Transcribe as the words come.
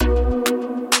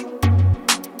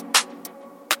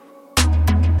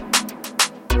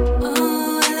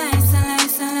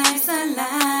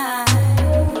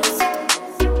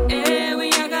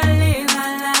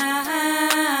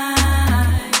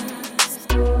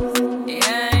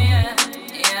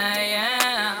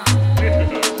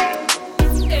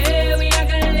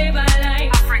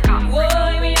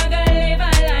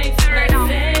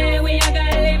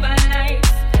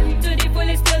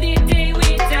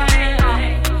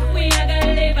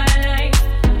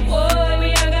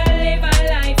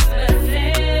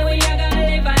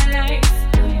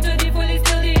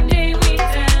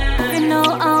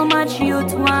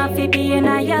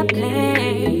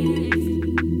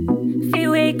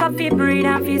wake up, fi breathe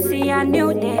and fi see a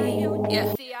new day.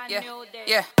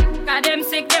 Yeah. Cause them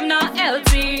sick, them not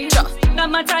healthy. No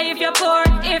matter if you're poor,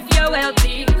 if you're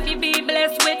wealthy. Be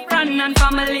blessed with friend and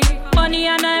family. Money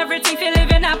and everything, fi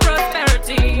live in a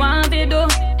prosperity. Want to do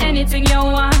anything you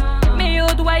want. Me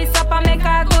you'd wise up and make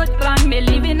a good plan.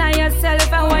 Believe in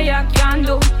yourself and what you can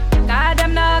do. Cause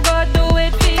them not go do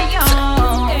it for you.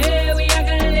 Hey, we are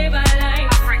gonna live a life.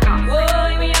 Africa.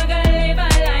 Whoa, we are gonna live a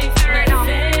life.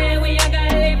 Say, we are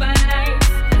gonna live a life.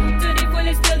 To the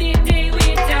fullest till the day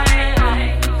we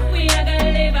die. We are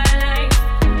gonna live a life.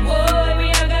 Whoa, we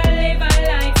are gonna live a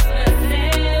life.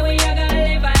 Say, we are gonna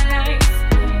live a life.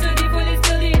 To the fullest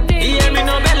till the day. Yeah, me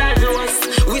no Bella Rose.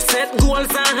 We set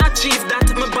goals and achieve that.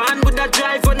 Me born with a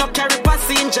drive when no carry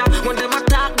passenger. When them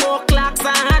attack more clocks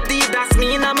and Adidas.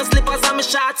 Me in my slippers and my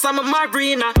shorts and my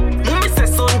marina. Me say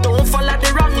son, don't follow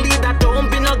the wrong leader. Don't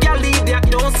be no girl leader.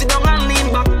 Don't sit down and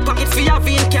lean back. Pocket for your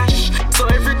vein cash. So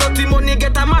every dirty money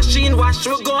get a machine wash.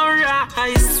 We gon'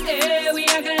 rise. Hey, we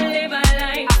are gonna live a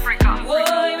life. Africa.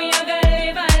 Whoa, we are gonna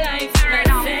live a life.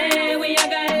 Say, we are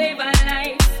gonna live a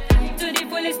life. To the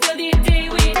fullest till the day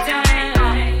we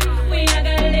die. We are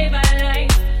gonna live a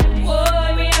life.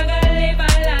 Whoa, we are gonna live a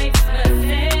life.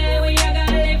 Say, we are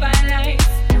gonna live a life.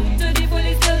 To the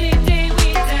fullest till the day we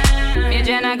die. Me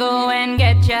Jenna, go and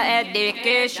get your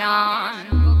education.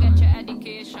 Go get your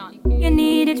education. You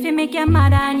need it to make your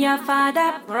mother and your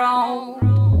father proud.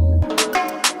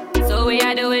 So we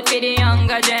are do it for the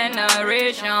younger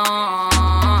generation.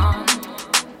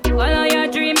 Follow your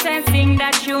dreams and sing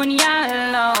that tune you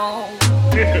love.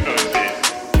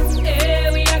 Hey,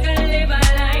 we are gonna live a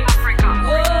life. Africa.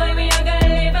 Whoa, we are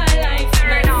gonna live a life.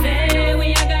 Say,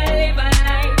 we are gonna live a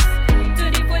life. To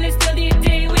the fullest till the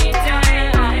day we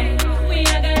die. We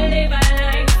are gonna live a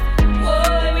life.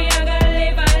 Whoa, we are gonna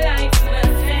live a life.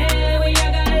 Say, we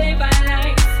are gonna live a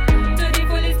life. To the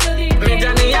fullest till the day. Me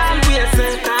Johnny always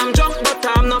say I'm drunk but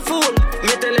I'm no fool.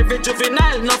 Me tell every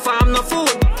juvenile no farm no food.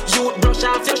 You brush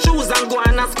off your shoes and go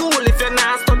on a school. If you're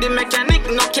not study mechanic,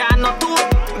 no car, no tool.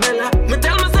 Bella, me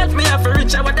tell myself me have to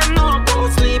reach out what them know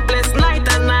about. Sleepless night